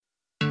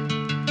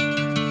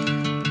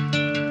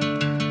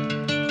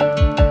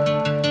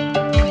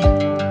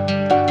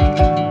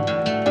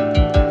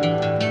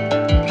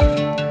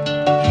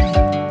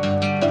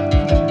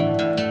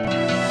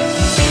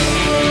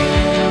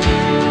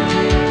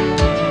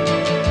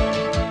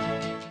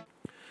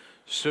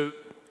So,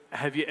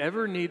 have you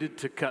ever needed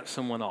to cut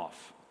someone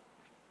off?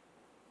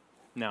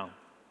 No.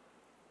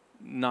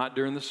 Not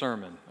during the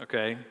sermon,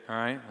 okay? All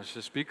right, let's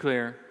just be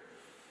clear.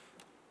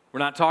 We're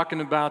not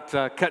talking about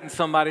cutting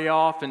somebody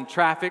off in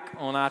traffic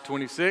on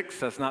I-26.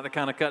 That's not the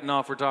kind of cutting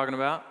off we're talking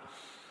about.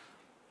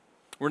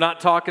 We're not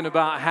talking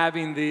about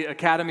having the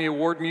Academy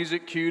Award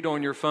music cued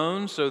on your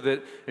phone so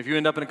that if you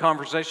end up in a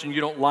conversation you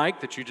don't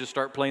like, that you just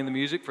start playing the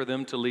music for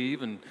them to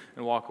leave and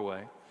walk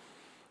away.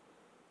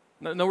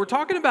 No, we're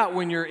talking about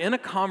when you're in a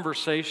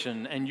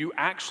conversation and you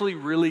actually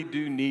really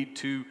do need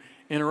to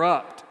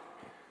interrupt.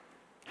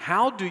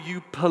 How do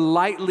you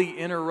politely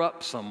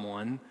interrupt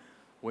someone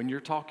when you're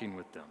talking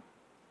with them?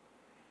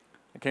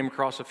 I came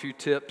across a few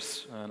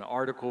tips, an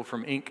article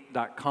from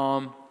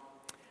Inc.com.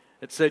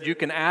 It said you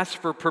can ask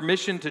for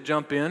permission to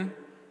jump in,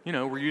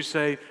 where you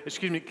say,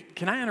 "Excuse me,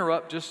 can I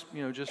interrupt just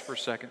for a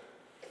second?"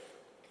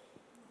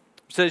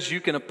 It says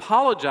you can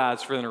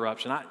apologize for the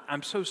interruption.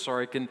 I'm so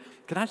sorry. Can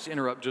I just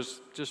interrupt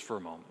just for a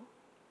moment?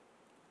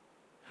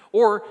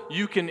 Or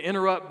you can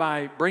interrupt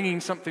by bringing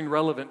something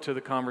relevant to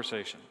the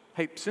conversation.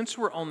 Hey, since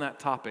we're on that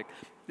topic,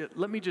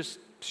 let me just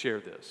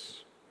share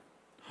this.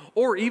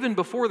 Or even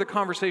before the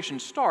conversation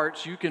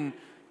starts, you can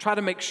try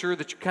to make sure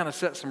that you kind of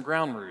set some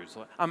ground rules.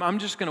 I'm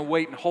just going to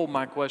wait and hold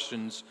my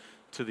questions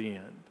to the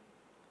end.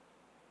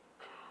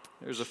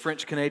 There's a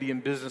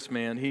French-Canadian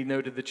businessman. He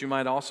noted that you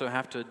might also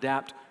have to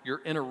adapt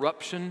your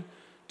interruption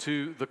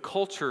to the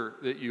culture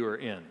that you are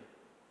in.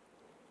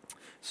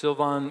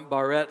 Sylvain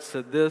Barrette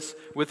said this: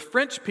 "With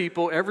French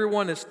people,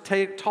 everyone is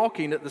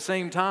talking at the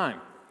same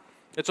time.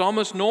 It's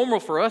almost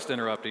normal for us to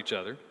interrupt each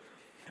other.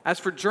 As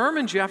for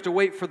Germans, you have to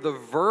wait for the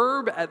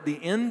verb at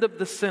the end of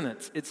the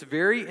sentence. It's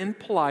very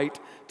impolite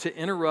to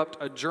interrupt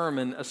a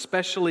German,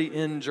 especially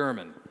in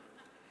German."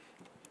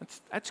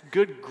 That's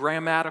good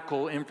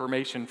grammatical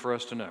information for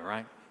us to know,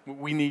 right?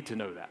 We need to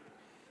know that.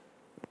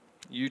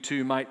 You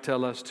two might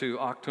tell us to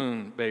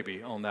Achtung,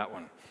 baby, on that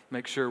one.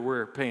 Make sure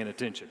we're paying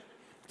attention.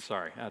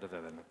 Sorry, out of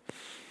that.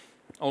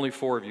 Only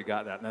 4 of you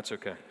got that, and that's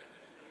okay.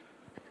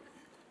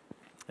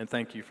 And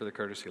thank you for the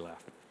courtesy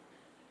laugh.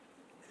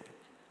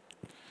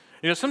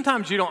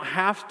 Sometimes you don't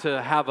have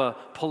to have a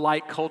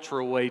polite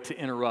cultural way to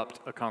interrupt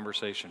a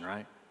conversation,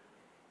 right?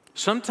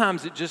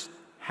 Sometimes it just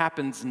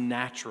happens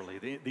naturally.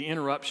 The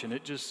interruption,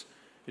 it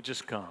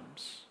just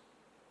comes.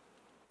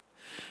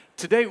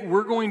 Today,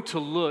 we're going to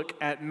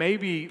look at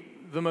maybe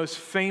the most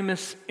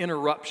famous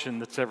interruption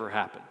that's ever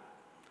happened.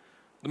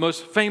 The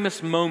most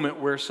famous moment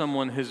where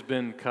someone has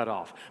been cut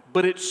off.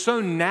 But it's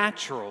so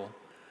natural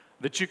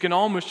that you can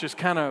almost just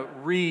kind of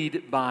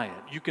read by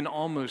it. You can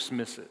almost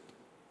miss it.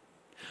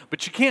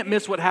 But you can't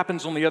miss what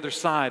happens on the other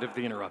side of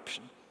the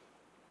interruption.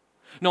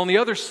 Now, on the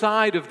other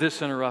side of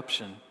this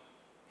interruption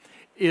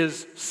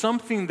is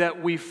something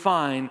that we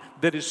find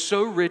that is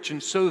so rich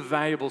and so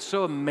valuable,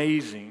 so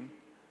amazing,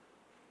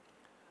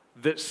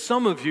 that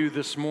some of you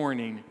this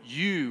morning,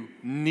 you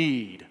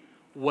need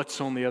what's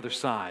on the other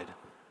side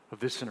of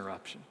this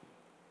interruption.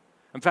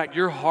 In fact,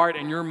 your heart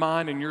and your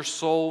mind and your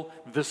soul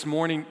this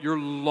morning, you're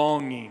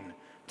longing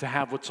to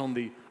have what's on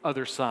the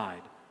other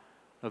side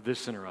of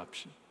this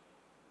interruption.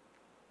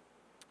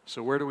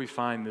 So where do we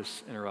find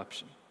this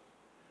interruption?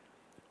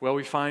 Well,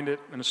 we find it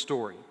in a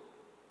story.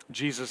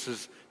 Jesus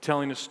is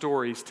telling a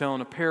story. He's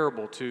telling a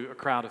parable to a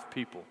crowd of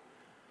people.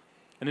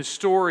 And his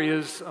story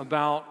is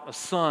about a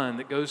son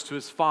that goes to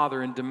his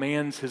father and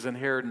demands his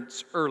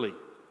inheritance early.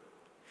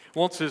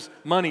 Wants his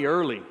money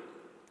early.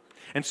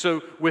 And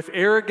so with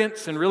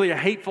arrogance and really a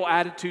hateful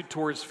attitude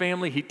towards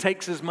family, he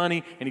takes his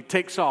money and he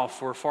takes off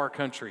for a far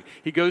country.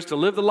 He goes to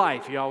live the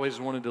life he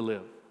always wanted to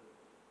live.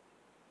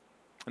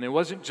 And it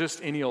wasn't just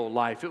any old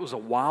life. It was a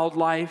wild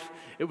life,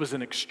 it was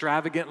an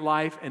extravagant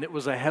life, and it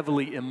was a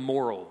heavily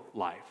immoral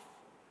life.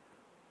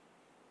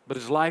 But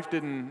his life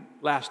didn't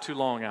last too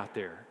long out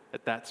there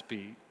at that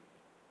speed.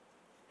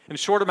 In a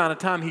short amount of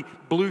time, he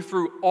blew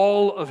through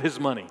all of his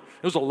money.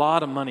 It was a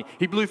lot of money.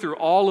 He blew through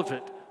all of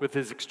it with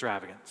his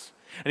extravagance.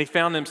 And he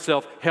found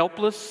himself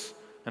helpless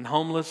and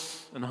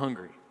homeless and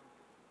hungry.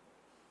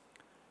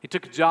 He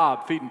took a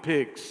job feeding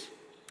pigs.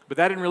 But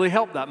that didn't really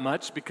help that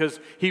much because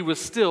he was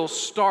still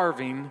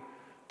starving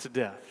to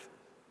death.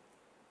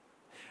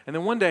 And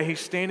then one day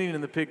he's standing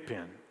in the pig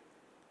pen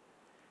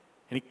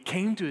and he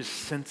came to his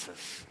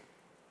senses.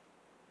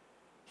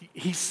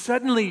 He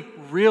suddenly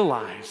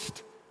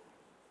realized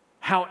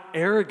how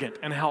arrogant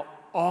and how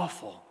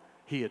awful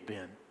he had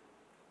been.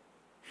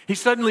 He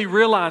suddenly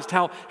realized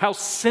how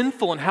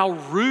sinful and how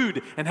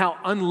rude and how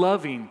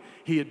unloving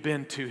he had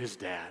been to his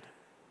dad.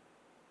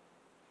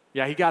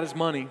 Yeah, he got his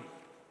money.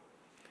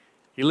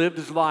 He lived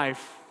his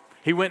life.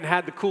 He went and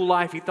had the cool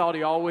life he thought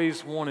he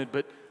always wanted,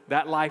 but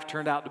that life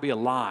turned out to be a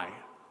lie.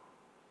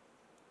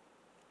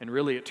 And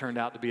really it turned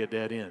out to be a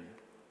dead end.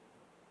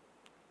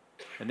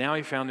 And now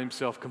he found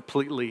himself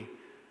completely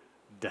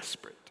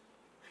desperate.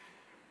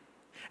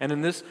 And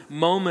in this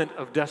moment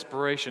of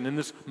desperation, in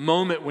this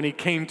moment when he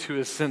came to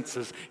his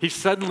senses, he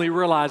suddenly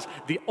realized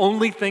the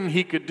only thing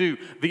he could do,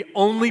 the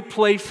only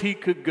place he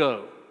could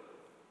go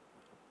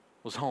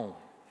was home.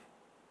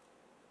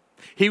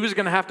 He was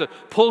going to have to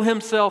pull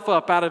himself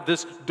up out of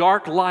this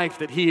dark life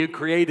that he had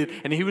created,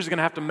 and he was going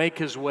to have to make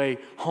his way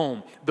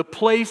home. The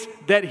place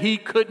that he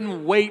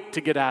couldn't wait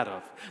to get out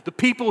of. The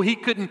people he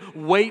couldn't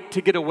wait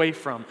to get away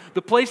from.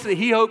 The place that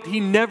he hoped he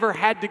never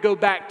had to go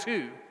back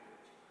to.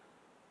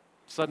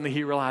 Suddenly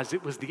he realized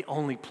it was the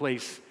only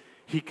place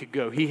he could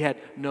go. He had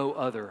no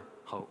other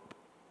hope.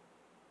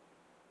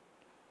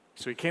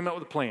 So he came up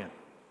with a plan.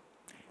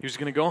 He was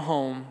going to go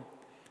home,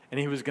 and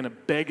he was going to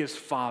beg his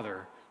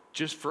father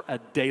just for a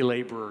day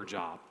laborer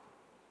job.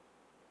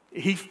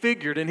 He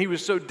figured, and he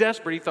was so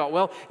desperate, he thought,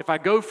 well, if I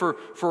go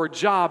for a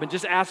job and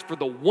just ask for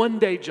the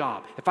one-day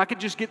job, if I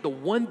could just get the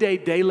one-day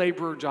day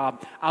laborer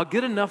job, I'll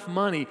get enough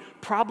money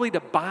probably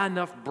to buy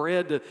enough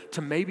bread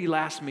to maybe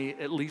last me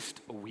at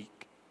least a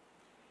week.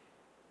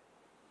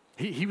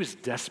 He was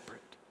desperate.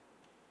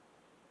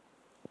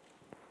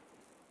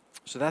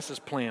 So that's his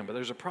plan, but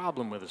there's a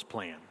problem with his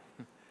plan.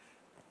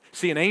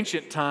 See, in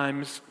ancient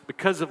times,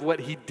 because of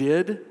what he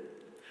did,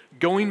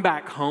 going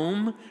back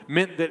home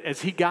meant that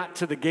as he got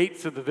to the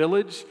gates of the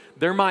village,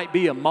 there might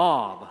be a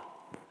mob,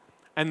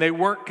 and they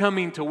weren't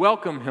coming to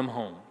welcome him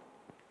home.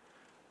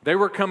 They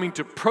were coming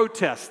to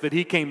protest that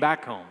he came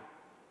back home.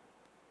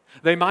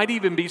 They might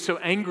even be so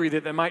angry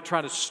that they might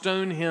try to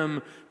stone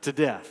him to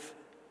death.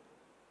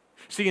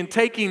 See, in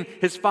taking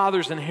his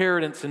father's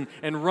inheritance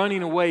and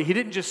running away, he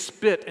didn't just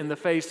spit in the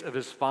face of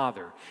his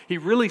father. He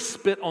really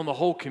spit on the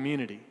whole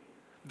community,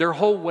 their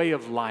whole way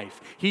of life.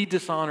 He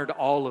dishonored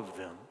all of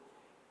them.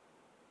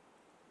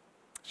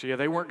 So yeah,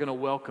 they weren't going to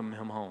welcome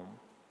him home.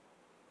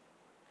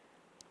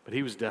 But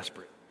he was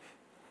desperate,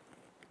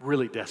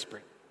 really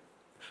desperate.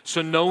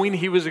 So knowing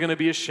he was going to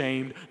be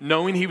ashamed,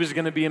 knowing he was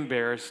going to be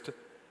embarrassed,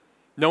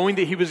 knowing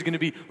that he was going to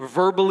be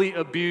verbally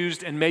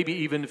abused and maybe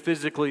even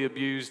physically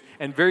abused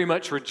and very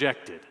much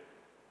rejected,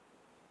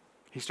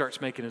 he starts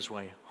making his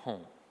way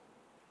home.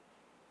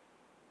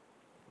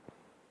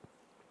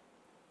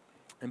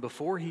 And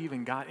before he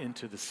even got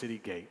into the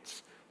city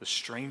gates, the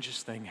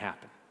strangest thing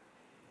happened.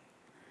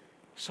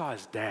 He saw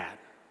his dad.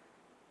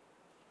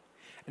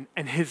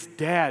 And his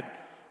dad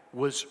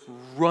was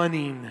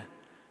running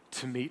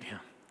to meet him.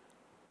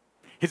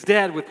 His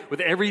dad, with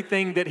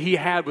everything that he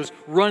had, was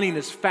running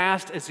as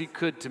fast as he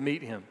could to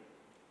meet him.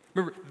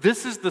 Remember,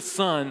 this is the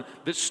son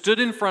that stood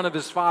in front of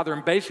his father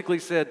and basically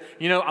said,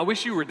 you know, I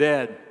wish you were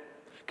dead.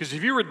 Because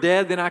if you were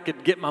dead, then I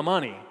could get my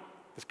money.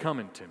 It's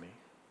coming to me.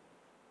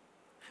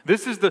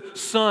 This is the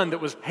son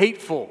that was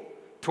hateful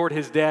toward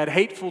his dad,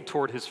 hateful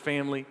toward his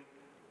family.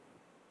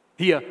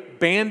 He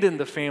abandoned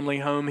the family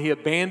home. He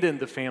abandoned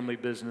the family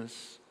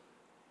business.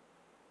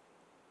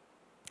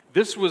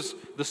 This was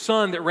the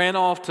son that ran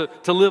off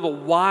to live a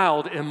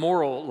wild,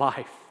 immoral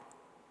life.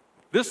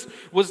 This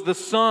was the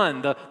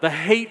son, the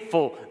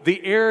hateful,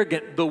 the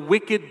arrogant, the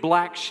wicked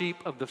black sheep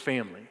of the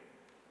family.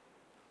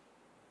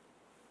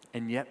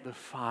 And yet the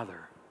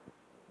father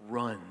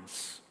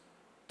runs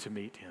to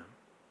meet him.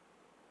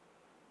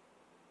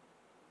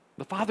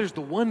 The father's the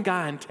one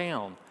guy in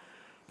town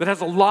that has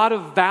a lot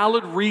of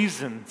valid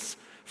reasons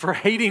for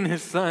hating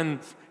his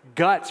son's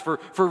guts, for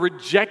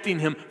rejecting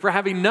him, for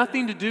having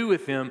nothing to do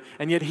with him,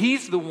 and yet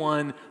he's the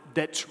one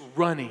that's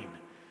running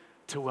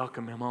to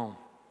welcome him home.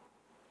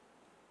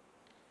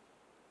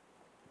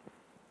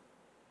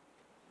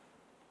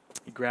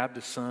 He grabbed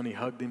his son, he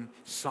hugged him,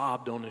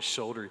 sobbed on his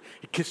shoulder.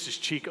 He kissed his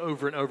cheek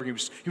over and over. He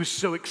was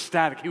so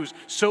ecstatic. He was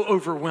so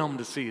overwhelmed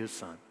to see his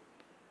son.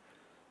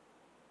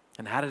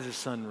 And how does his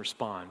son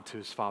respond to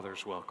his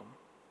father's welcome?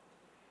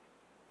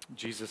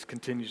 Jesus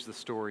continues the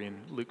story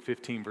in Luke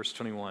 15, verse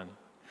 21.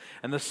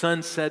 And the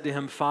son said to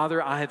him,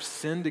 Father, I have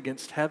sinned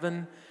against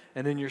heaven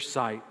and in your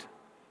sight.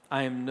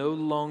 I am no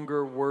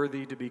longer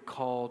worthy to be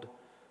called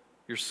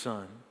your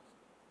son.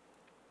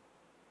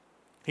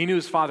 He knew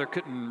his father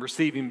couldn't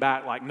receive him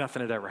back like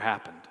nothing had ever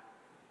happened.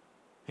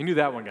 He knew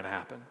that wasn't going to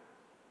happen.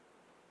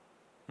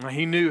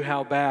 He knew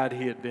how bad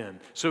he had been.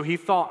 So he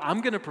thought,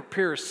 I'm going to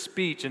prepare a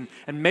speech, and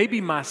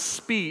maybe my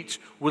speech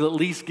will at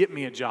least get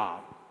me a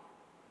job.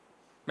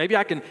 Maybe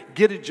I can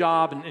get a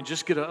job and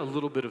just get a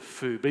little bit of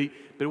food. But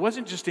it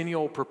wasn't just any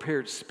old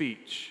prepared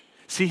speech.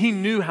 See, he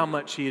knew how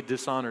much he had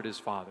dishonored his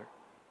father.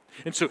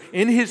 And so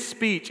in his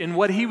speech, in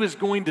what he was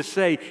going to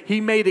say, he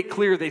made it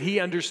clear that he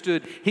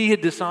understood he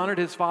had dishonored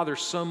his father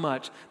so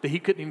much that he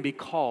couldn't even be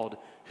called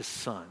his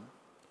son.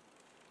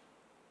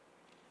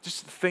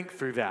 Just think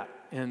through that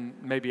in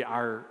maybe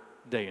our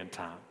day and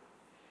time.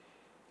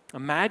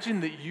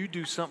 Imagine that you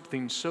do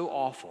something so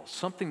awful,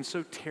 something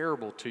so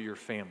terrible to your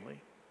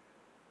family,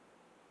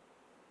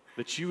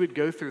 that you would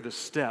go through the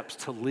steps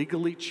to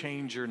legally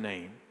change your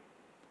name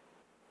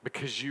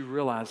because you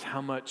realize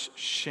how much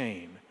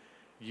shame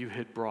you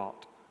had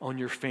brought on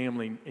your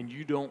family, and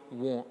you don't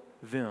want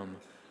them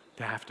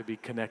to have to be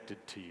connected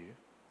to you.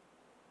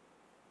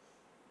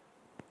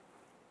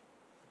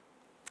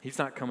 He's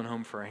not coming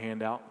home for a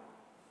handout.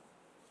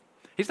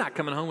 He's not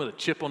coming home with a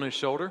chip on his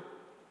shoulder.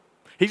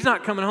 He's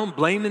not coming home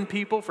blaming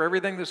people for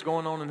everything that's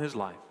going on in his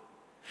life.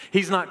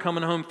 He's not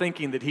coming home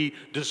thinking that he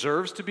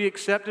deserves to be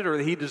accepted or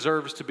that he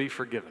deserves to be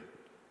forgiven.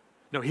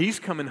 No, he's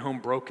coming home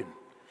broken.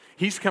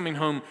 He's coming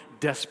home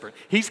desperate.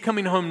 He's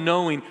coming home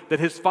knowing that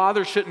his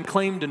father shouldn't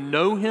claim to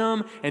know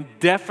him and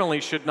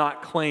definitely should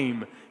not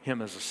claim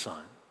him as a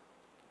son.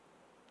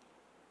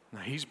 Now,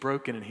 he's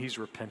broken and he's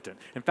repentant.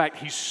 In fact,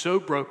 he's so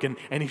broken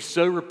and he's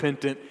so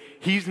repentant,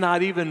 he's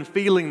not even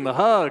feeling the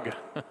hug.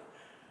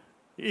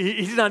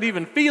 He's not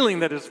even feeling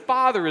that his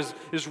father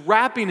is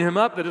wrapping him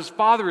up, that his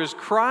father is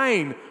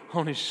crying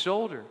on his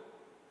shoulder.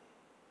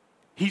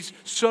 He's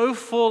so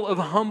full of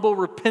humble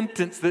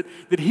repentance that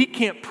he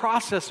can't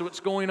process what's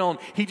going on.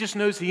 He just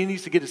knows he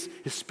needs to get his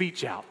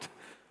speech out.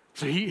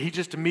 So he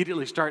just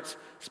immediately starts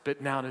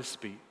spitting out his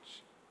speech.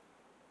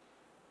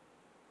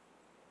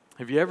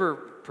 Have you ever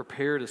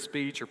prepared a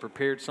speech or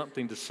prepared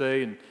something to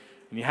say and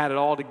you had it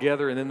all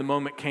together, and then the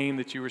moment came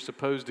that you were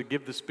supposed to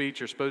give the speech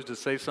or supposed to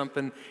say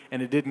something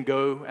and it didn't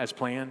go as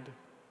planned?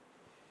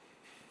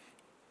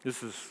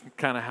 This is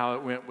kind of how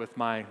it went with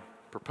my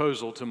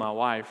proposal to my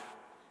wife.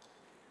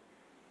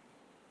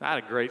 I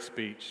had a great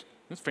speech.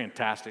 It was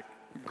fantastic.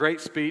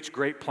 Great speech,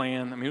 great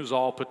plan. I mean, it was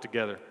all put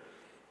together.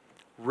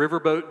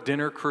 Riverboat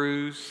dinner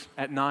cruise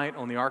at night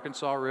on the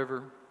Arkansas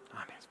River. I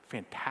mean, it's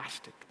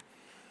fantastic.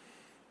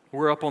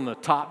 We're up on the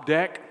top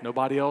deck.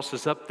 Nobody else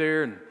is up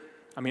there. And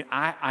I mean,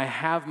 I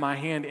have my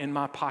hand in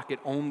my pocket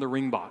on the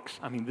ring box.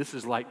 I mean, this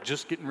is like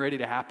just getting ready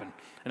to happen.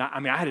 And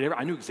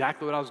I knew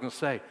exactly what I was going to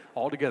say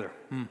all together.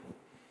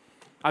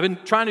 I've been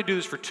trying to do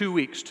this for 2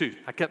 weeks too.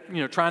 I kept,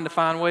 trying to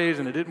find ways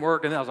and it didn't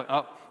work. And then I was like,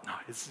 oh, no,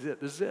 this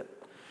is it.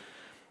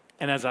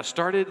 And as I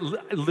started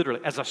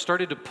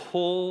to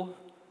pull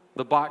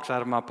the box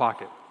out of my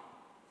pocket,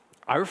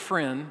 our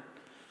friend,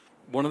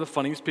 one of the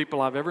funniest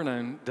people I've ever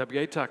known,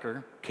 W.A.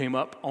 Tucker, came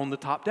up on the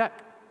top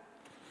deck.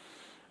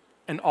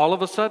 And all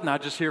of a sudden, I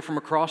just hear from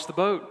across the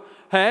boat,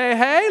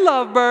 hey,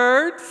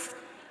 lovebirds.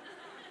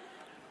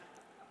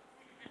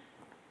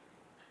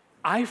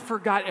 I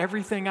forgot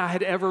everything I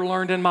had ever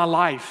learned in my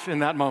life in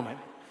that moment.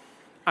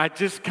 I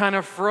just kind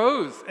of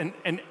froze,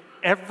 and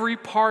every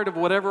part of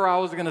whatever I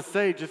was going to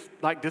say just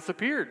like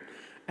disappeared.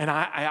 And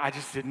I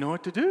just didn't know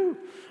what to do.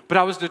 But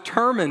I was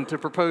determined to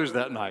propose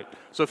that night.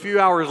 So a few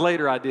hours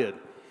later, I did.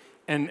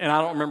 And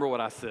I don't remember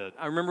what I said.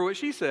 I remember what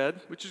she said,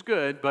 which is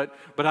good, but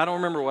I don't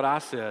remember what I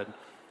said.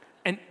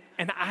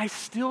 And I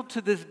still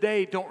to this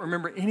day don't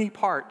remember any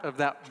part of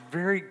that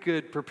very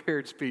good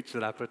prepared speech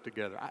that I put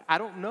together. I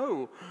don't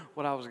know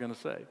what I was going to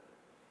say.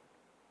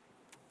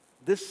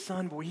 This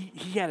son,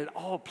 he had it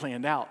all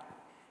planned out.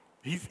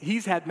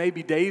 He's had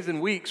maybe days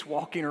and weeks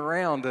walking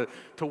around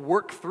to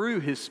work through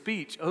his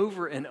speech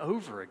over and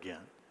over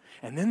again.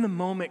 And then the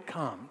moment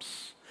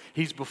comes.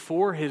 He's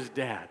before his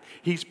dad.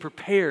 He's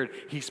prepared.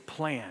 He's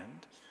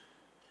planned.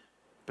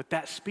 But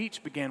that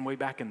speech began way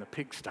back in the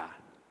pigsty.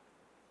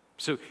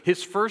 So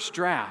his first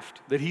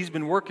draft that he's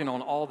been working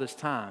on all this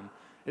time,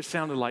 it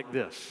sounded like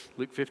this.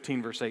 Luke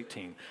 15, verse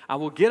 18. I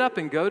will get up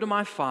and go to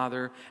my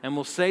father and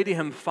will say to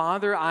him,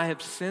 Father, I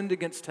have sinned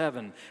against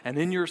heaven, and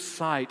in your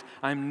sight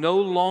I am no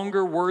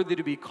longer worthy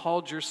to be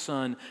called your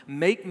son.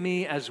 Make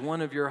me as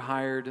one of your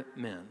hired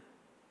men.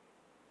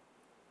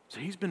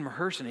 So he's been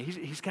rehearsing it.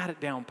 He's got it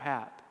down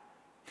pat.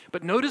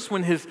 But notice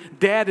when his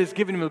dad is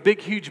giving him a big,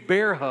 huge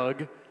bear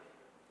hug,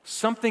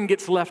 something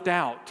gets left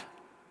out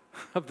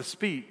of the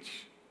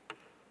speech.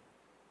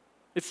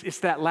 It's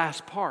that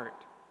last part.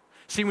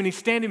 See, when he's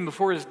standing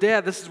before his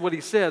dad, this is what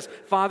he says.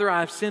 Father, I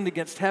have sinned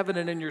against heaven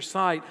and in your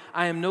sight.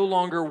 I am no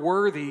longer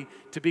worthy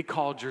to be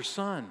called your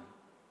son.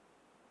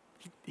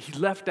 He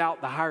left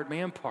out the hired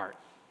man part.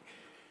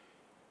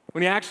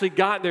 When he actually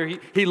got there,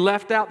 he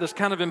left out this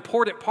kind of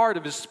important part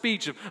of his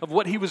speech of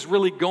what he was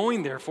really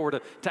going there for,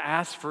 to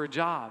ask for a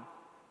job.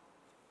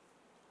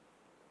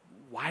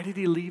 Why did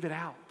he leave it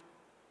out?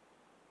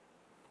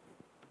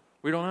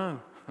 We don't know.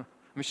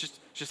 I mean, it's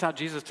just how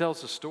Jesus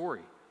tells the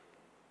story.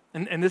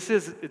 And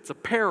it's a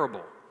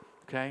parable,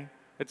 okay?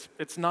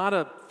 It's not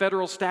a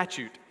federal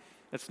statute.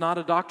 It's not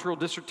a doctoral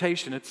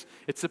dissertation.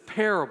 It's a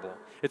parable.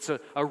 It's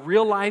a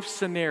real-life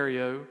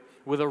scenario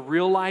with a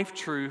real-life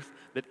truth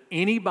that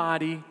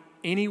anybody,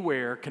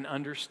 anywhere can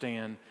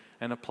understand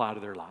and apply to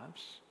their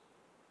lives.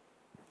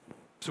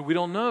 So we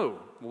don't know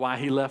why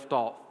he left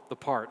off the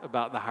part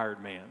about the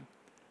hired man.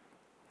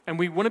 And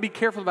we want to be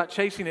careful about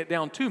chasing it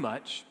down too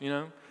much,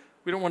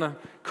 We don't want to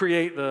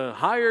create the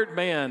Hired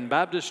Man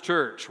Baptist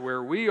Church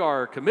where we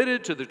are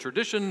committed to the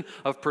tradition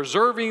of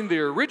preserving the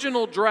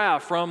original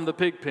draft from the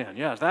pig pen.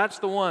 Yes, that's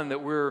the one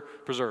that we're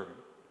preserving.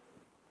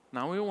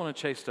 Now, we don't want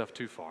to chase stuff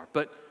too far,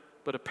 but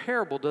a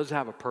parable does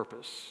have a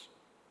purpose.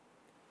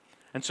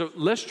 And so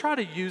let's try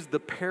to use the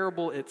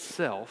parable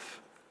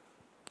itself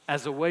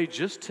as a way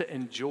just to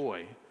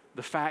enjoy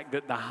the fact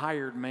that the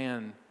hired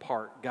man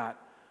part got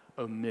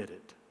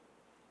omitted.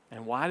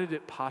 And why did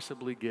it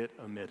possibly get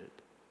omitted?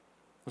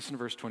 Listen to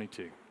verse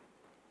 22.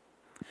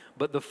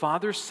 But the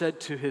father said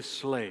to his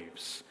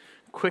slaves,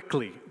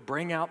 quickly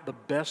bring out the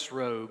best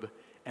robe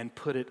and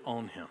put it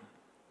on him.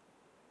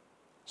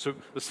 So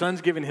the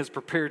son's giving his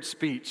prepared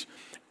speech,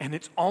 and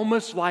it's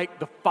almost like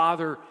the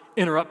father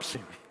interrupts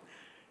him.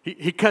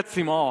 He cuts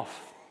him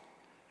off.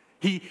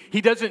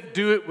 He doesn't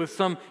do it with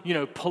some,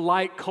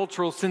 polite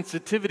cultural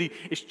sensitivity.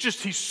 It's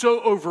just he's so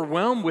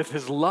overwhelmed with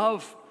his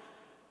love.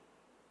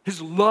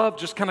 His love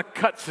just kind of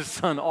cuts his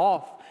son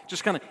off,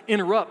 just kind of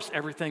interrupts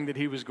everything that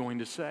he was going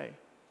to say.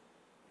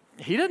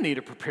 He doesn't need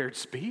a prepared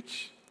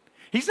speech.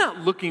 He's not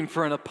looking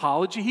for an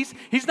apology.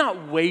 He's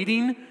not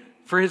waiting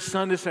for his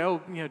son to say, oh,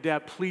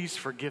 Dad, please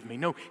forgive me.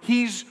 No,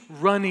 he's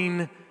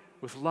running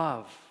with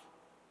love.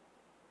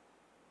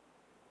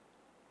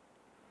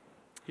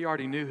 He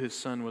already knew his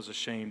son was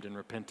ashamed and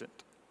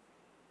repentant.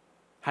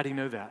 How do you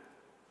know that?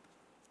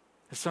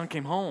 His son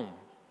came home.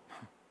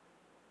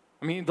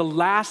 I mean, the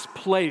last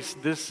place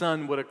this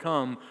son would have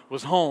come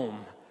was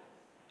home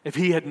if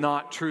he had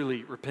not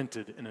truly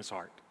repented in his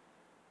heart.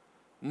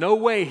 No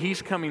way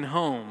he's coming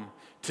home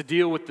to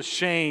deal with the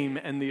shame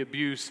and the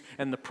abuse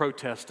and the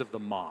protest of the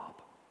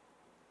mob.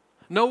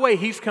 No way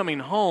he's coming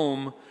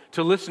home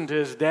to listen to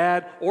his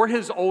dad or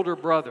his older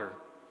brother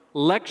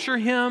lecture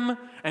him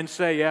and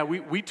say, yeah,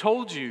 we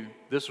told you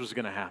this was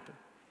going to happen.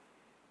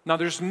 Now,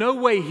 there's no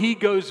way he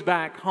goes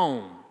back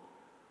home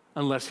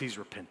unless he's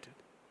repented.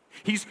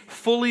 He's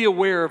fully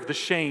aware of the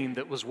shame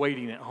that was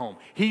waiting at home.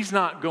 He's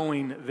not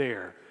going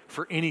there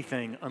for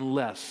anything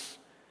unless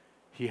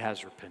he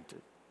has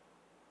repented.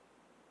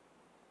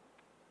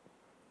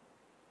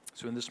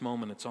 So in this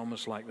moment, it's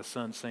almost like the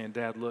son saying,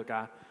 Dad, look,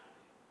 I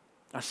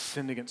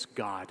sinned against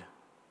God.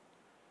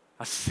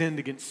 I sinned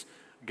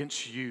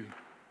against you.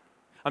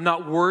 I'm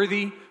not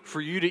worthy for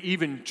you to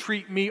even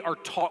treat me or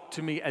talk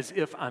to me as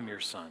if I'm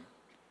your son.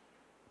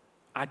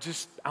 I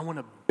want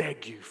to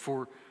beg you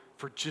for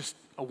just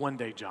a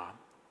one-day job.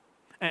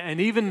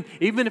 And even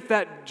if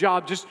that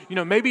job just,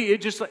 maybe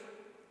it just like,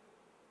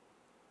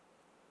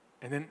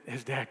 and then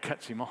his dad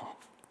cuts him off.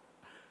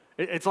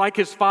 It's like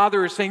his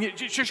father is saying,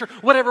 sure,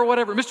 whatever.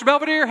 Mr.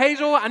 Belvedere,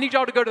 Hazel, I need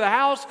y'all to go to the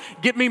house,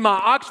 get me my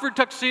Oxford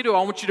tuxedo.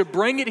 I want you to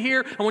bring it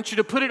here. I want you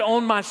to put it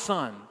on my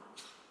son.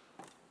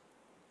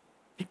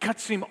 He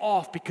cuts him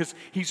off because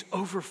he's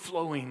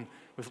overflowing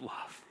with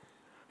love.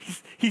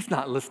 He's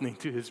not listening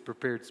to his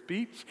prepared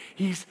speech.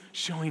 He's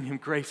showing him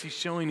grace. He's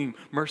showing him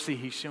mercy.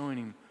 He's showing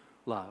him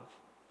love.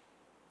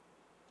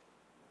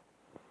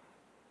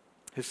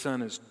 His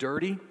son is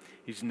dirty.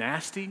 He's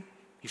nasty.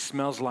 He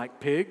smells like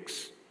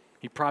pigs.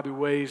 He probably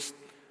weighs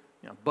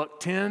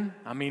 $110.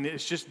 I mean,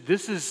 it's just,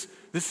 this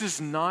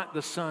is not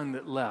the son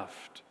that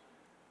left.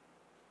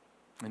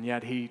 And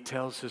yet he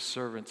tells his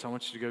servants, I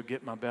want you to go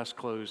get my best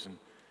clothes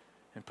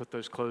and put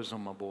those clothes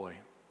on my boy.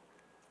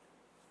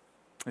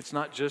 It's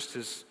not just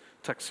his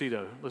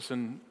tuxedo.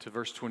 Listen to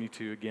verse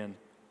 22 again.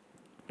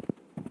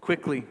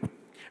 Quickly,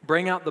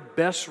 bring out the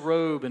best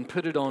robe and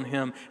put it on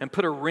him, and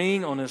put a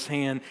ring on his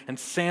hand and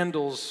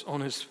sandals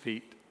on his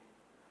feet.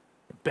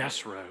 The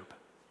best robe.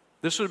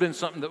 This would have been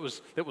something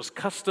that was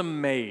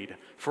custom made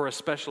for a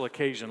special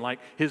occasion, like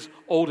his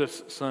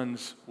oldest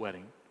son's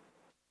wedding.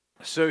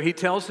 So he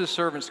tells his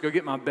servants to go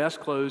get my best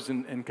clothes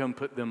and come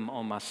put them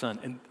on my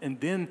son. And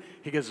then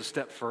he goes a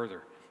step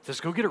further. He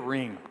says, go get a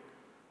ring.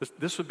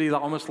 This would be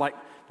almost like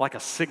a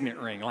signet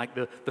ring, like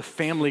the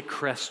family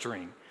crest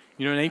ring.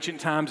 In ancient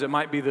times, it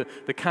might be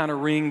the kind of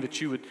ring that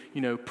you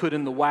would, put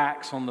in the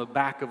wax on the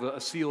back of a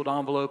sealed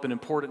envelope, an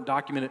important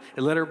document.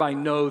 It let everybody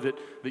know that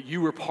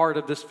you were part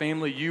of this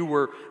family. You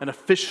were an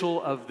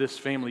official of this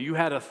family. You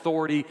had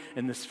authority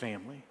in this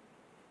family.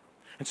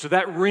 And so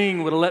that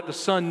ring would have let the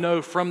son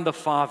know from the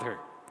father,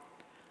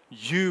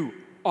 you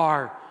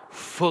are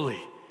fully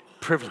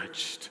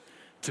privileged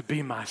to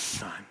be my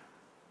son.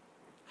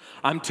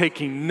 I'm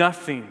taking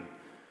nothing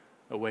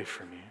away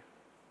from you.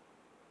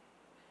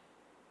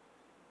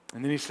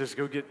 And then he says,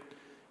 go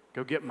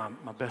get my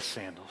best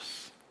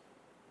sandals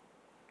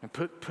and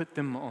put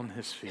them on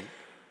his feet.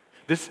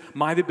 This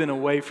might have been a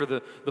way for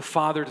the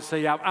father to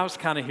say, I was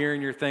kind of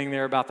hearing your thing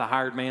there about the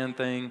hired man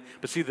thing.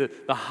 But see, the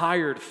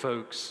hired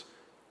folks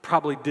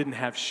probably didn't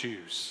have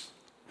shoes.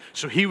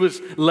 So he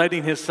was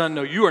letting his son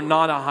know, you are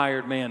not a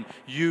hired man.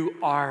 You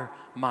are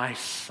my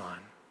son.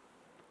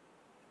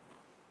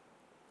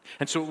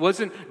 And so it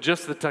wasn't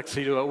just the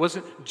tuxedo. It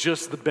wasn't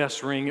just the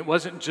best ring. It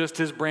wasn't just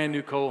his brand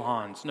new Cole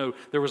Haans. No,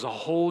 there was a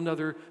whole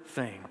other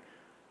thing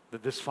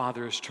that this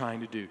father is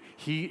trying to do.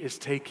 He is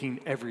taking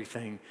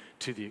everything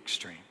to the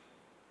extreme.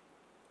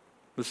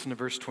 Listen to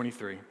verse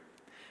 23.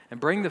 And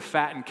bring the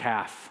fattened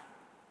calf,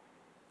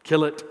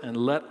 kill it, and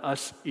let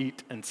us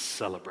eat and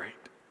celebrate.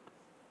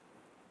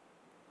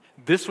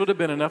 This would have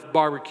been enough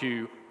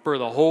barbecue for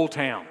the whole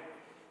town.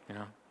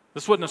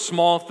 This wasn't a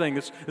small thing.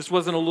 This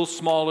wasn't a little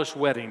smallish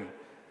wedding.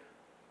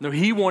 No,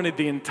 he wanted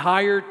the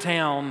entire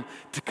town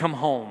to come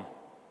home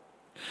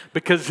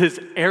because his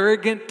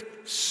arrogant,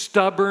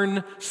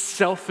 stubborn,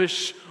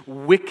 selfish,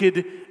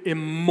 wicked,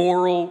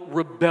 immoral,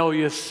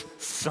 rebellious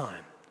son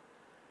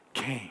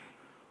came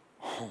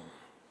home.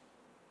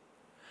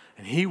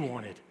 And he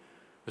wanted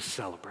to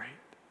celebrate.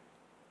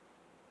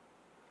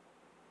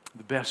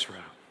 The best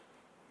robe,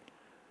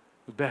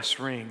 the best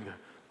ring, the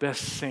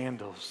best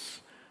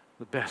sandals,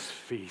 the best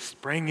feast.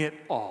 Bring it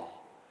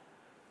all.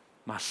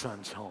 My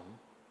son's home.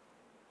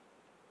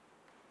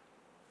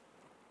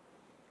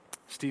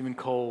 Stephen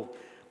Cole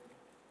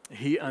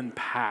he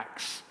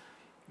unpacks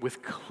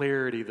with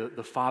clarity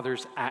the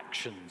Father's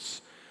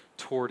actions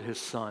toward his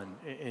Son.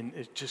 And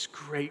it's just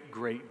great,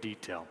 great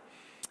detail.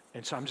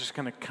 And so I'm just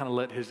going to kind of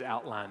let his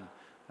outline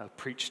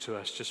preach to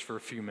us just for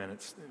a few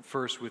minutes.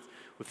 First, with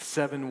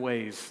 7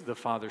 ways the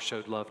Father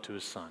showed love to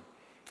his Son.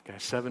 Okay,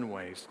 7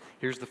 ways.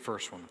 Here's the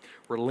first one: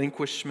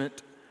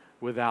 relinquishment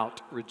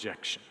without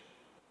rejection.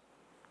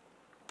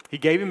 He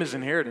gave him his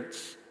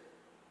inheritance.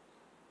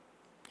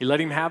 He let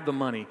him have the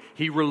money.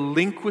 He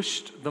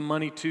relinquished the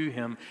money to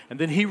him, and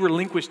then he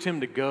relinquished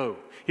him to go.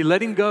 He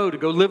let him go to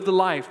go live the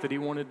life that he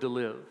wanted to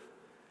live.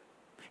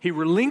 He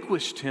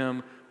relinquished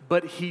him,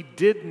 but he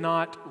did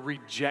not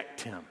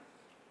reject him.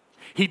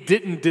 He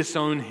didn't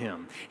disown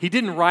him. He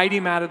didn't write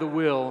him out of the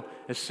will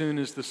as soon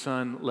as the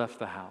son left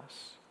the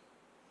house.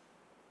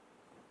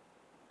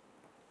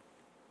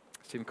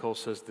 Stephen Cole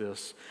says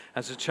this: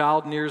 as a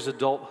child nears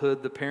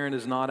adulthood, the parent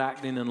is not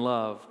acting in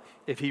love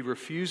if he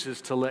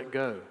refuses to let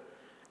go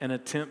and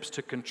attempts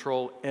to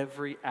control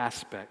every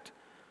aspect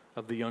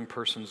of the young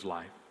person's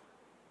life.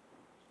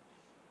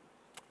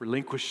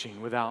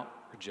 Relinquishing without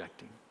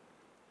rejecting.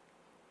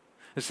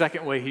 The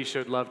second way he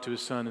showed love to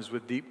his son is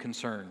with deep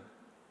concern.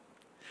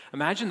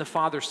 Imagine the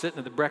father sitting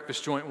at the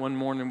breakfast joint one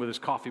morning with his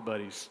coffee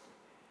buddies,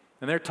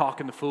 and they're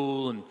talking the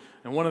fool, and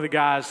one of the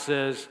guys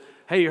says,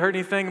 "Hey, you heard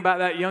anything about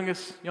that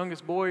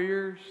youngest boy of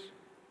yours?"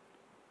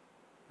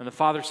 And the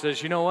father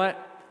says, "You know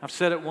what? I've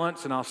said it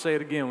once and I'll say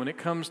it again. When it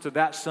comes to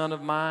that son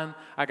of mine,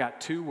 I got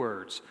 2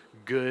 words: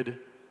 good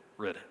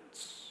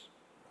riddance."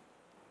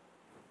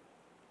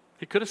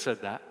 He could have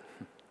said that,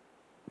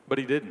 but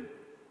he didn't.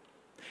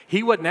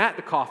 He wasn't at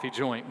the coffee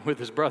joint with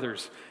his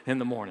brothers in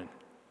the morning.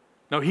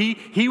 No,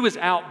 he was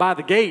out by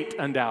the gate,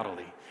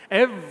 undoubtedly,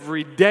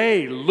 every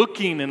day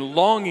looking and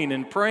longing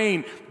and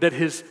praying that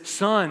his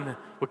son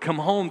would come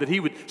home, that he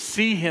would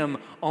see him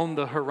on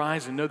the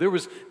horizon. No, there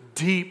was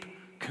deep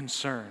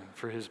concern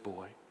for his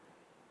boy.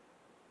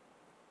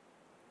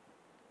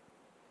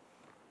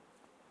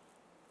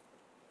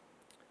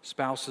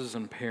 Spouses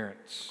and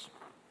parents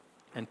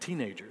and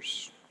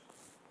teenagers,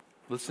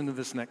 listen to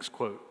this next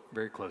quote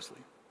very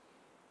closely.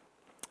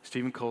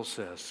 Stephen Cole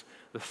says,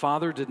 "The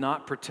father did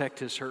not protect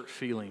his hurt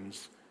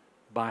feelings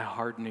by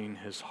hardening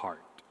his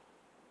heart."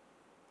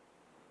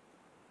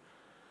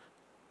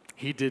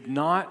 He did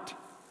not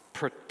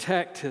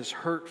protect his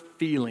hurt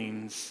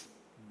feelings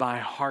by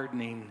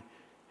hardening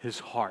his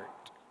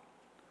heart.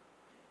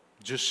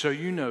 Just so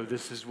you know,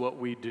 this is what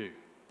we do.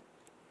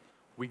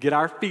 We get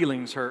our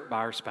feelings hurt by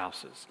our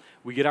spouses.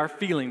 We get our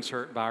feelings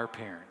hurt by our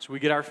parents. We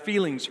get our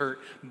feelings hurt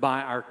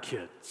by our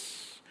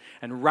kids.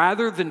 And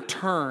rather than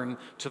turn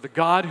to the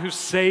God who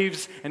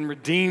saves and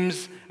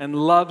redeems and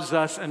loves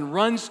us and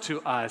runs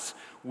to us,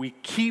 we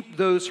keep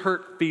those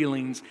hurt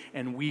feelings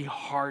and we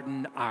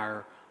harden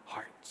our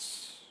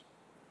hearts.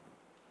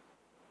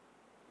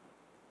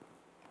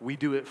 We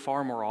do it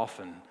far more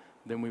often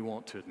than we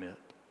want to admit.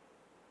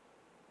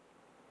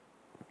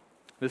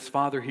 This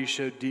father, he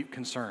showed deep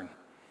concern.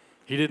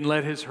 He didn't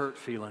let his hurt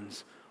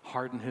feelings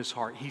harden his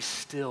heart. He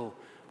still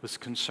was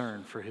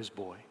concerned for his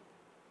boy.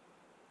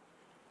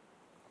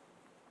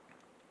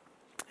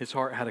 His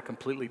heart had a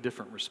completely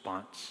different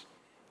response.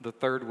 The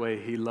third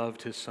way he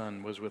loved his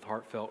son was with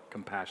heartfelt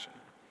compassion.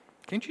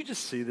 Can't you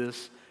just see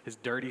this? His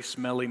dirty,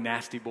 smelly,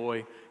 nasty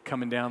boy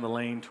coming down the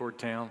lane toward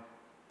town.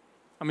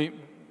 I mean,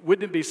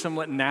 wouldn't it be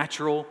somewhat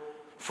natural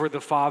for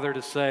the father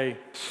to say,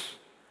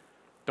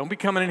 "Don't be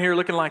coming in here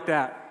looking like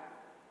that.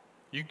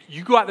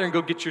 You go out there and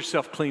go get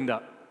yourself cleaned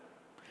up.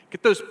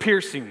 Get those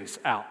piercings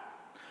out.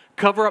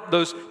 Cover up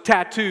those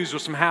tattoos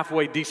with some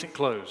halfway decent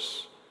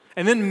clothes.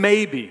 And then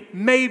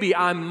maybe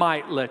I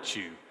might let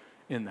you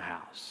in the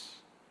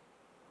house."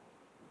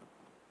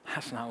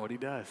 That's not what he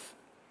does.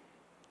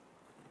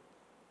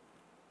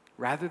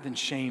 Rather than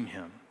shame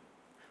him,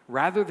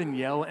 rather than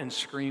yell and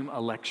scream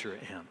a lecture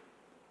at him,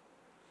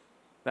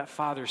 that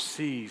father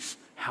sees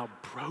how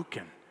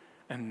broken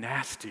and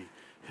nasty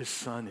his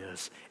son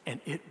is, and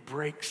it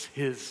breaks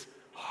his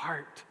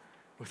heart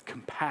with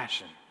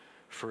compassion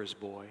for his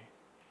boy.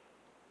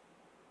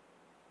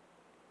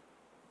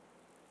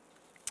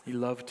 He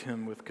loved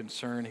him with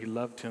concern, he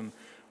loved him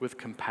with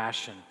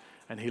compassion,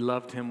 and he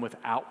loved him with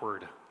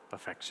outward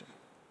affection.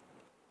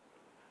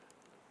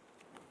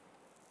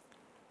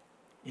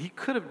 He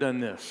could have done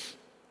this.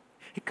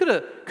 He could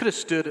have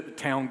stood at the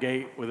town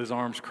gate with his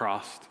arms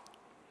crossed.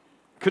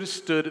 Could have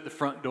stood at the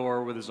front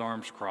door with his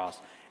arms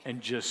crossed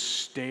and just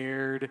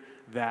stared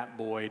that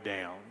boy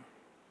down.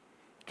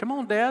 Come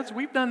on, dads,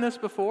 we've done this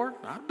before.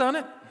 I've done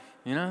it.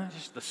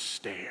 Just the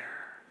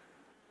stare.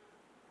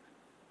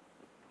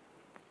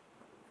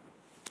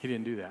 He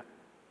didn't do that.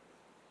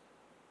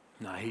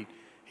 No,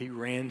 he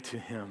ran to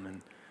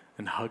him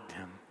and hugged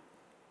him.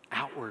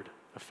 Outward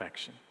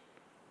affection.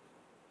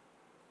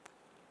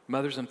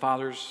 Mothers and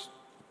fathers,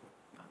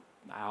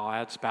 I'll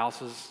add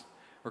spouses,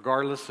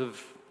 regardless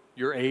of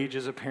your age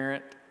as a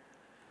parent,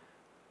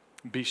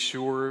 be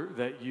sure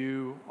that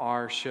you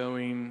are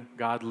showing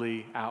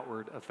godly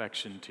outward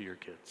affection to your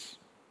kids.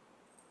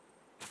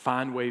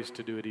 Find ways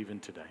to do it even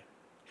today.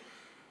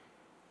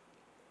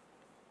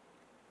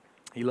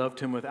 He loved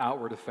him with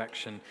outward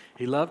affection.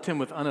 He loved him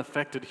with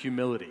unaffected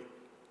humility.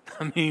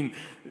 I mean,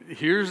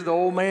 here's the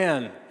old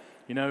man,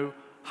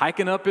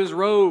 hiking up his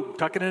robe,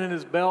 tucking it in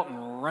his belt,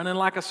 and running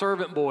like a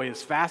servant boy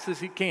as fast as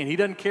he can. He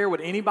doesn't care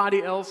what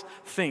anybody else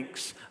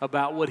thinks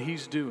about what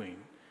he's doing.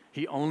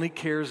 He only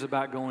cares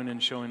about going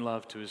and showing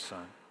love to his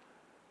son.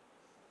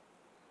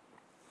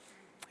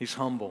 He's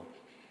humble.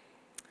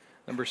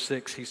 Number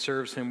 6, he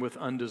serves him with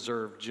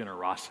undeserved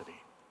generosity.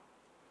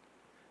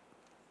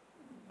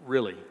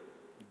 Really,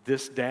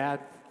 this dad,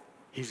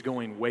 he's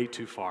going way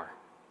too far.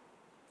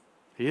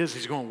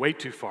 He's going way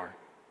too far.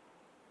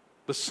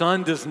 The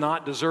son does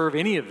not deserve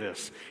any of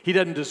this. He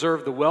doesn't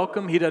deserve the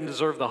welcome. He doesn't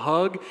deserve the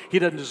hug. He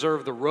doesn't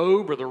deserve the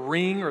robe or the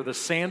ring or the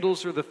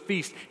sandals or the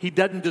feast. He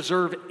doesn't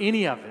deserve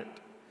any of it.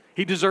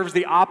 He deserves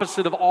the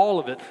opposite of all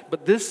of it.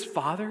 But this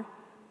father,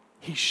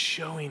 he's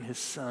showing his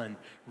son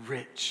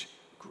rich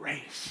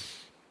grace.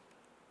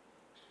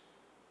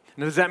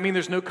 Now, does that mean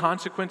there's no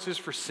consequences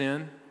for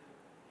sin?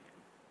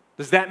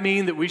 Does that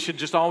mean that we should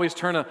just always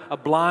turn a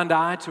blind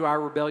eye to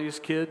our rebellious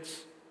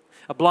kids?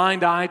 A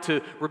blind eye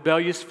to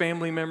rebellious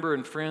family member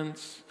and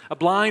friends? A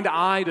blind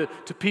eye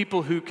to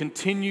people who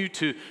continue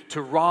to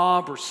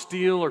rob or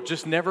steal or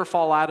just never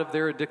fall out of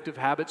their addictive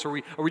habits? Are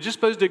we just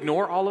supposed to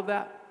ignore all of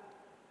that?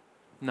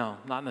 No,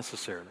 not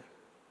necessarily.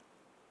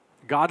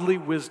 Godly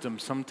wisdom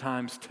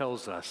sometimes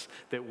tells us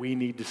that we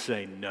need to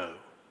say no.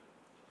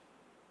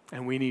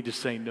 And we need to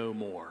say no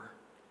more.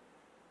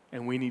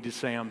 And we need to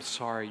say, I'm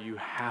sorry, you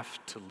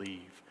have to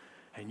leave.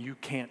 And you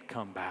can't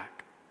come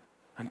back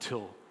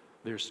until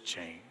there's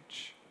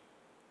change.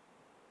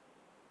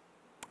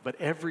 But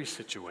every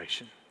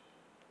situation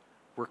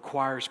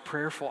requires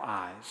prayerful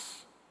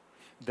eyes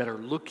that are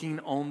looking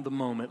on the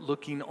moment,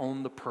 looking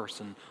on the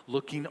person,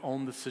 looking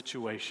on the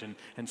situation,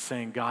 and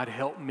saying, God,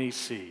 help me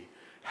see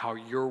how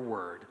your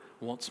word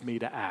wants me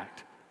to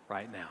act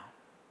right now.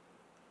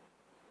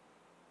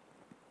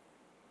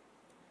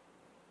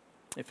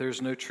 If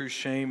there's no true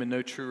shame and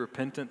no true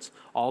repentance,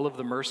 all of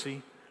the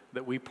mercy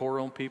that we pour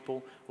on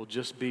people will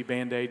just be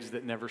Band-Aids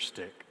that never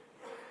stick.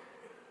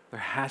 There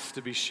has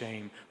to be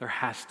shame. There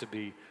has to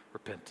be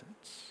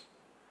repentance.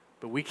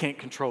 But we can't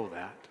control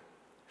that.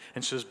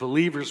 And so as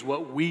believers,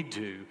 what we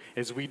do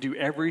is we do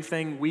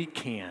everything we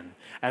can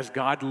as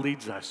God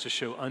leads us to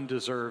show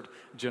undeserved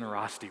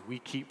generosity. We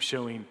keep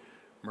showing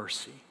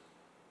mercy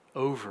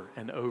over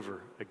and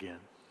over again.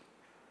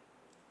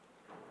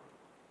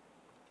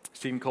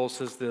 Stephen Cole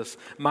says this,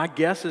 my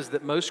guess is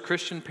that most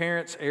Christian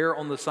parents err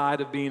on the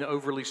side of being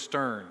overly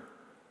stern.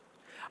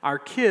 Our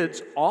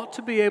kids ought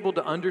to be able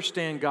to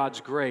understand God's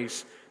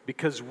grace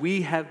because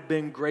we have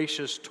been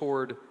gracious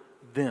toward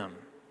them.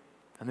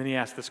 And then he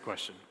asked this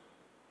question,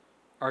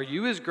 are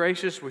you as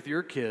gracious with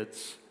your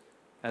kids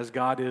as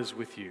God is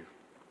with you?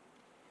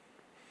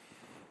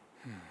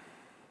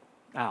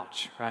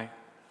 Ouch, right?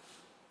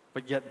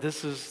 But yet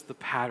this is the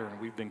pattern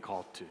we've been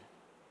called to.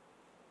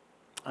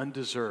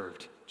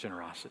 Undeserved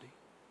generosity.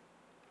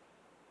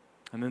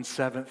 And then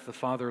 7th, the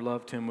father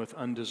loved him with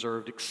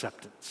undeserved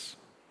acceptance.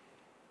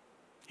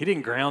 He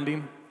didn't ground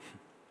him.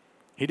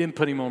 He didn't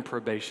put him on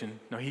probation.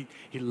 No, he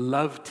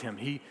loved him.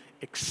 He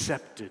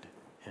accepted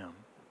him.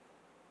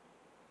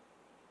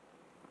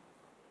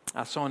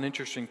 I saw an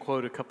interesting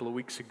quote a couple of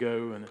weeks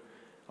ago in an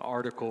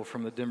article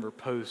from the Denver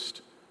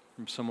Post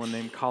from someone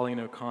named Colleen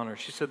O'Connor.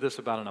 She said this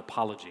about an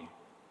apology.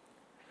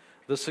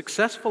 The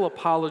successful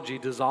apology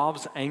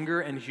dissolves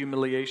anger and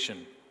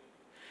humiliation.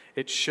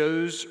 It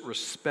shows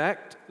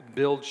respect,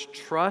 builds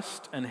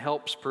trust, and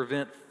helps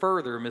prevent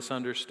further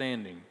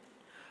misunderstanding.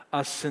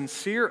 A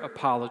sincere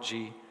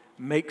apology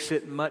makes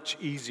it much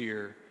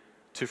easier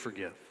to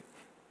forgive.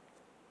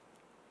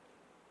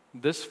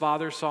 This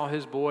father saw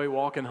his boy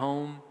walking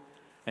home,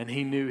 and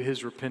he knew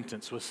his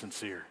repentance was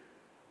sincere.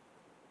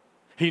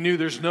 He knew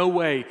there's no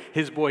way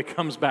his boy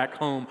comes back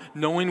home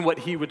knowing what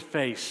he would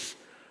face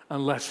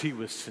unless he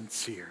was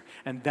sincere.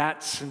 And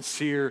that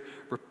sincere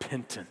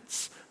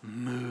repentance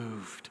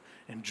moved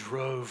and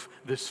drove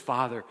this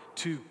father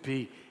to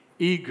be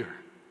eager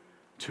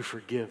to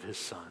forgive his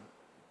son.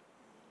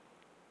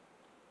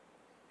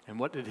 And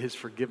what did his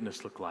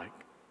forgiveness look like?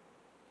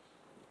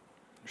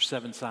 There's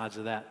 7 sides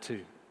of that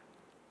too.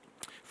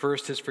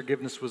 First, his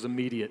forgiveness was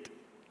immediate.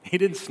 He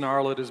didn't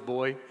snarl at his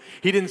boy.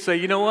 He didn't say,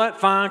 you know what,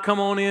 fine, come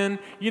on in.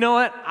 You know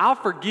what, I'll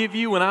forgive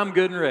you when I'm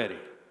good and ready.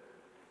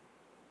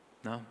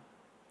 No.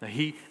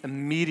 He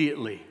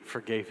immediately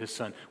forgave his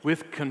son.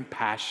 With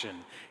compassion,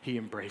 he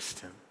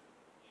embraced him.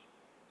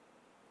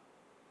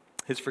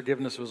 His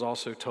forgiveness was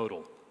also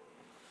total.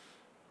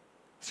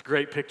 It's a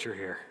great picture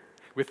here.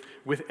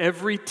 With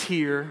every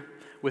tear,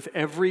 with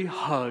every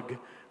hug,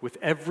 with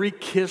every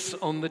kiss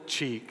on the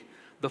cheek,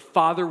 the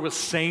father was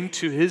saying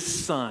to his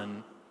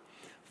son,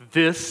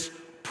 this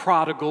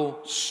prodigal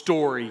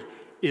story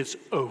is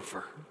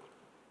over.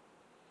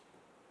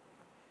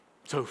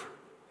 It's over.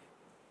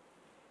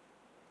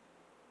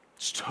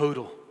 It's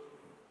total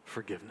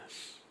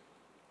forgiveness.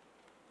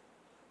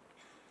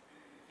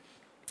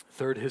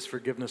 Third, his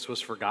forgiveness was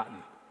forgotten.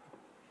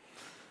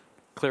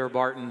 Clara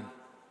Barton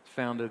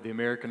founded the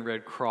American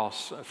Red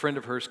Cross. A friend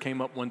of hers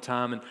came up one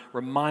time and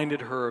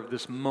reminded her of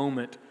this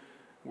moment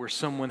where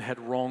someone had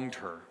wronged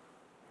her.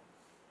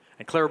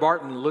 And Clara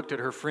Barton looked at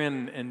her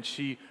friend and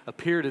she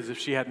appeared as if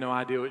she had no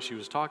idea what she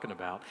was talking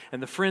about.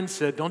 And the friend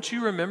said, "Don't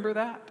you remember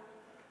that?"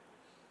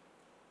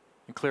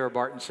 And Clara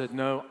Barton said,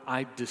 "No,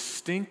 I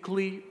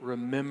distinctly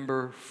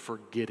remember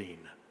forgetting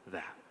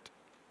that."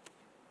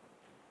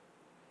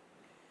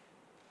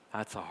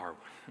 That's a hard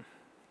one.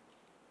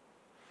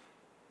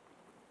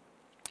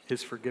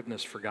 His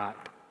forgiveness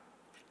forgot.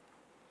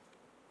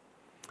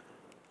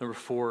 Number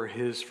 4,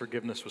 his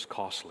forgiveness was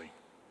costly.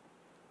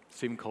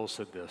 Stephen Cole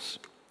said this: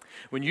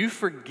 when you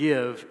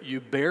forgive, you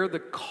bear the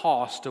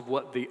cost of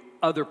what the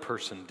other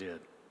person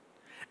did,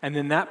 and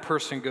then that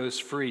person goes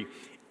free.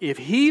 If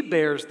he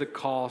bears the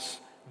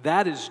cost,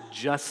 that is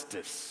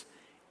justice.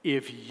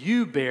 If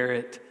you bear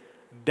it,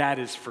 that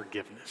is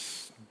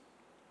forgiveness.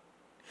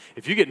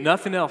 If you get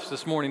nothing else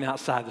this morning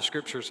outside the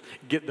scriptures,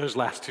 get those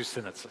last 2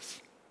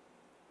 sentences.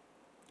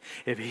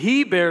 If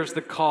he bears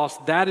the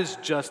cost, that is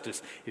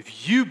justice.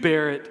 If you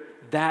bear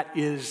it, that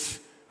is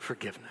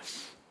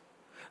forgiveness.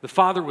 The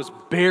Father was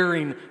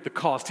bearing the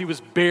cost. He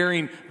was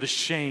bearing the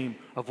shame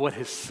of what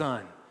his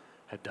Son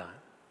had done.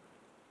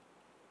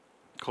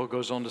 Cole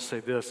goes on to say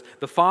this: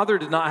 the Father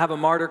did not have a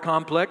martyr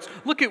complex.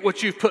 Look at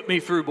what you've put me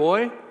through,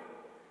 boy.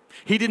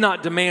 He did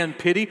not demand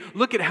pity.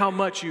 Look at how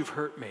much you've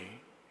hurt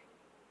me.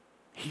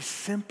 He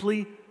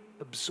simply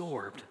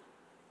absorbed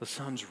the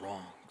Son's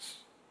wrongs.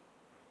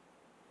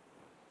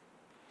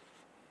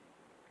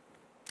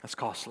 That's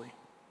costly.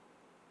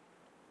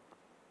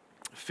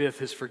 5th,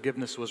 his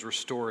forgiveness was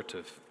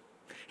restorative.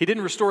 He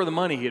didn't restore the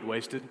money he had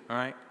wasted, all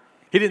right?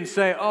 He didn't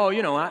say,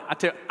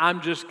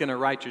 I'm just going to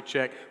write you a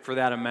check for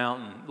that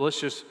amount and let's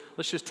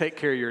just take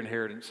care of your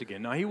inheritance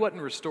again. No, he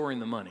wasn't restoring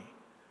the money.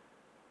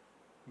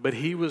 But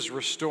he was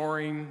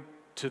restoring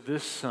to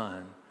this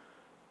son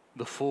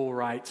the full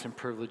rights and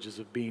privileges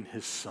of being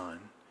his son.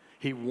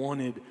 He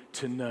wanted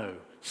to know,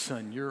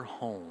 son, you're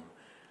home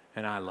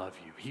and I love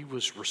you. He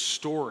was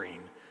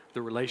restoring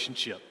the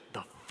relationship.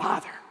 The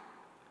Father,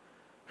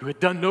 who had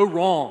done no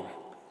wrong,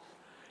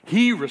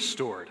 he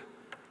restored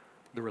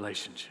the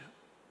relationship.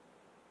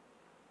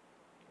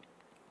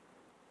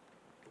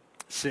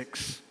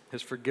 6,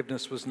 his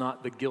forgiveness was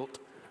not the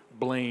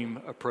guilt-blame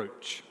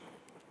approach.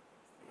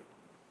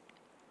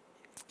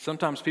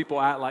 Sometimes people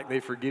act like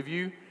they forgive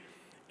you,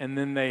 and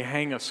then they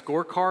hang a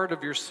scorecard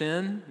of your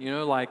sin,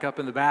 like up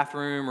in the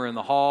bathroom or in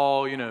the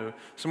hall,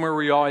 somewhere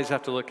where you always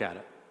have to look at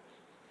it.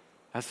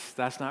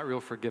 That's not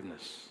real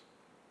forgiveness.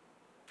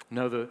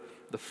 No,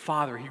 the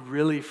Father, he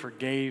really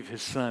forgave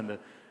his son.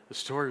 The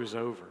story was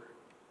over.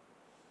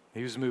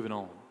 He was moving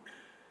on.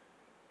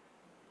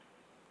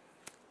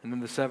 And then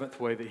the 7th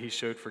way that he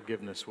showed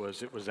forgiveness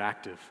was it was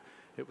active.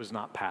 It was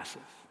not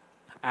passive.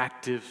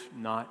 Active,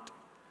 not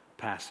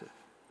passive.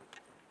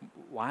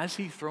 Why is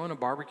he throwing a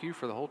barbecue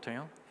for the whole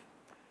town?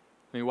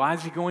 I mean, why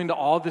is he going to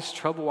all this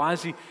trouble? Why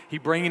is he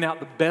bringing out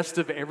the best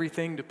of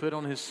everything to put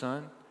on his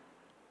son?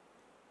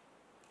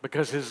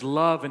 Because his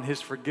love and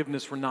his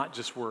forgiveness were not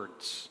just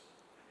words.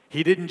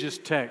 He didn't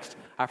just text,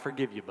 "I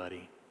forgive you,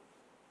 buddy."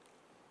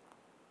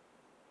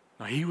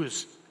 No, he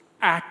was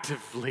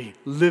actively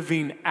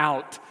living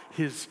out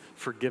his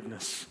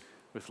forgiveness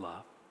with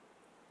love.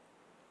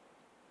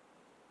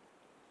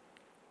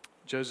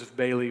 Joseph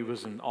Bailey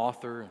was an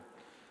author,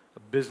 a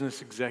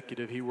business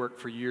executive. He worked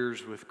for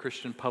years with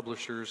Christian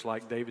publishers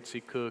like David C.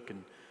 Cook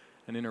and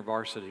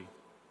InterVarsity.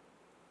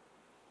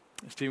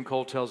 Stephen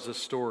Cole tells this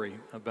story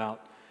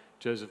about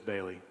Joseph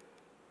Bailey.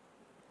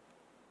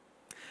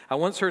 I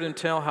once heard him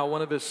tell how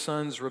one of his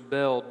sons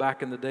rebelled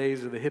back in the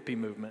days of the hippie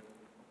movement.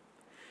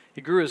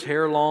 He grew his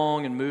hair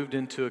long and moved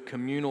into a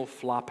communal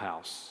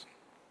flophouse.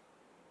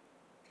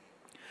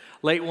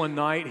 Late one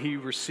night, he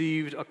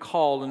received a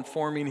call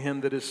informing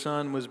him that his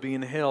son was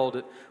being held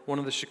at one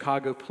of the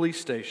Chicago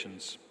police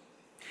stations.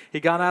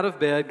 He got out of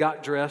bed,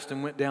 got dressed,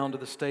 and went down to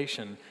the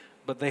station,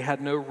 but they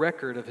had no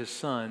record of his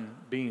son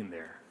being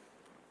there.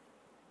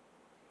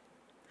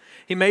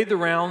 He made the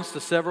rounds to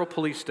several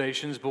police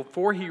stations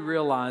before he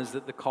realized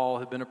that the call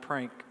had been a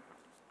prank.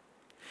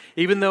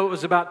 Even though it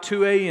was about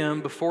 2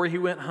 a.m., before he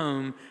went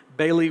home,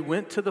 Bailey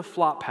went to the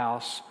flop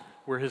house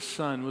where his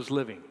son was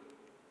living.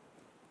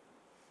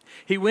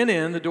 He went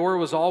in, the door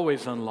was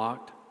always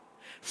unlocked,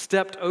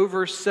 stepped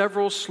over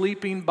several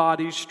sleeping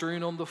bodies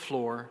strewn on the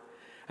floor,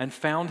 and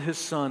found his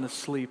son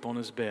asleep on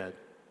his bed.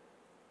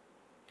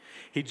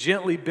 He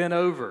gently bent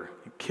over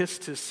and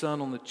kissed his son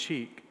on the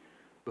cheek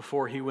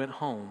before he went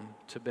home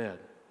to bed.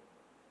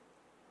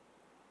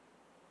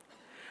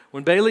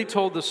 When Bailey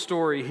told the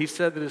story, he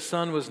said that his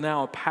son was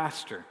now a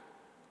pastor.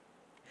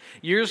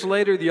 Years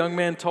later, the young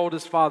man told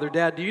his father,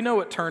 "Dad, do you know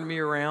what turned me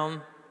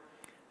around?"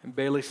 And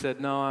Bailey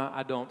said, "No,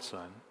 I don't,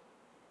 son."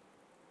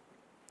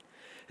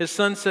 His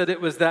son said,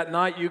 "It was that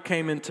night you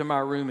came into my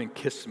room and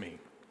kissed me.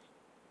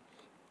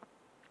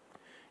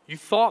 You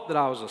thought that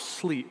I was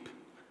asleep,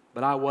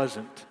 but I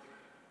wasn't.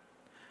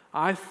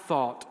 I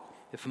thought,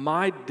 if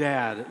my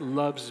dad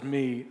loves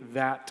me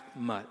that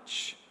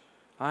much,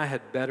 I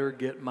had better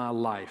get my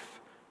life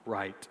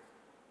right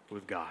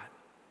with God.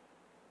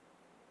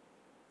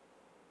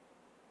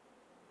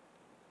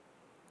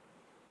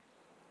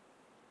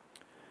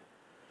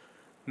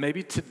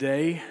 Maybe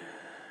today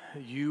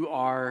you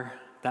are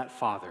that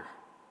father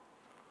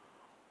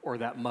or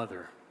that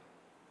mother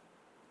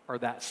or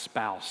that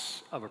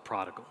spouse of a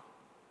prodigal.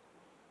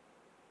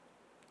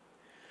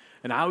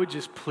 And I would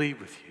just plead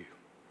with you,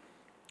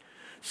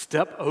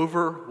 step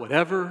over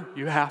whatever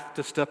you have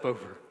to step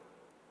over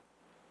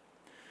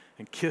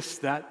and kiss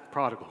that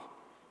prodigal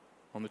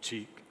on the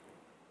cheek.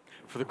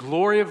 For the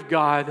glory of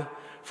God,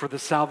 for the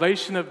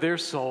salvation of their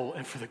soul,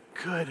 and for the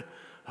good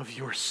of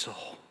your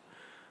soul.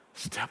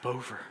 Step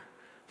over,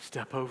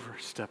 step over,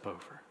 step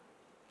over.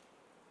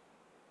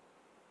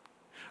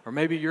 Or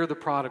maybe you're the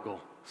prodigal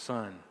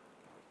son.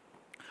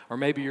 Or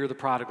maybe you're the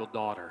prodigal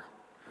daughter.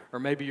 Or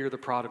maybe you're the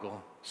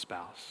prodigal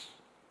spouse.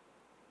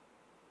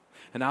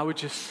 And I would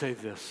just say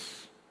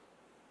this.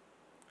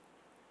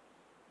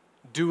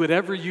 Do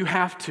whatever you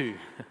have to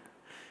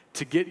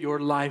get your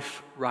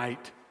life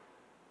right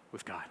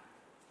with God.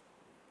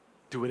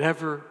 Do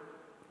whatever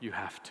you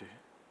have to.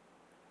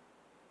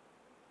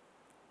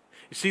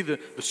 You see, the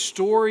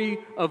story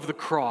of the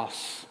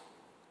cross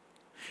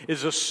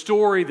is a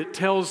story that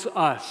tells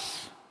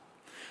us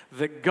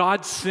that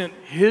God sent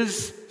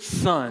His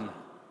Son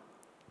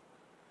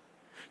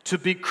to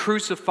be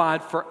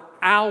crucified for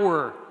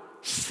our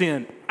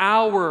sin,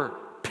 our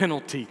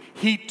penalty.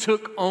 He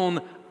took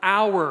on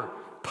our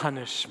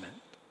punishment.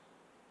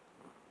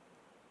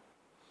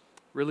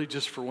 Really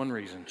just for one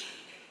reason.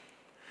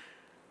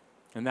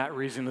 And that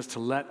reason is to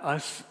let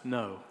us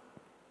know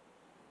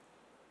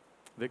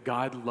that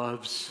God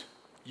loves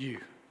you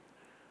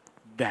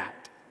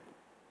that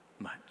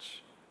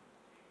much.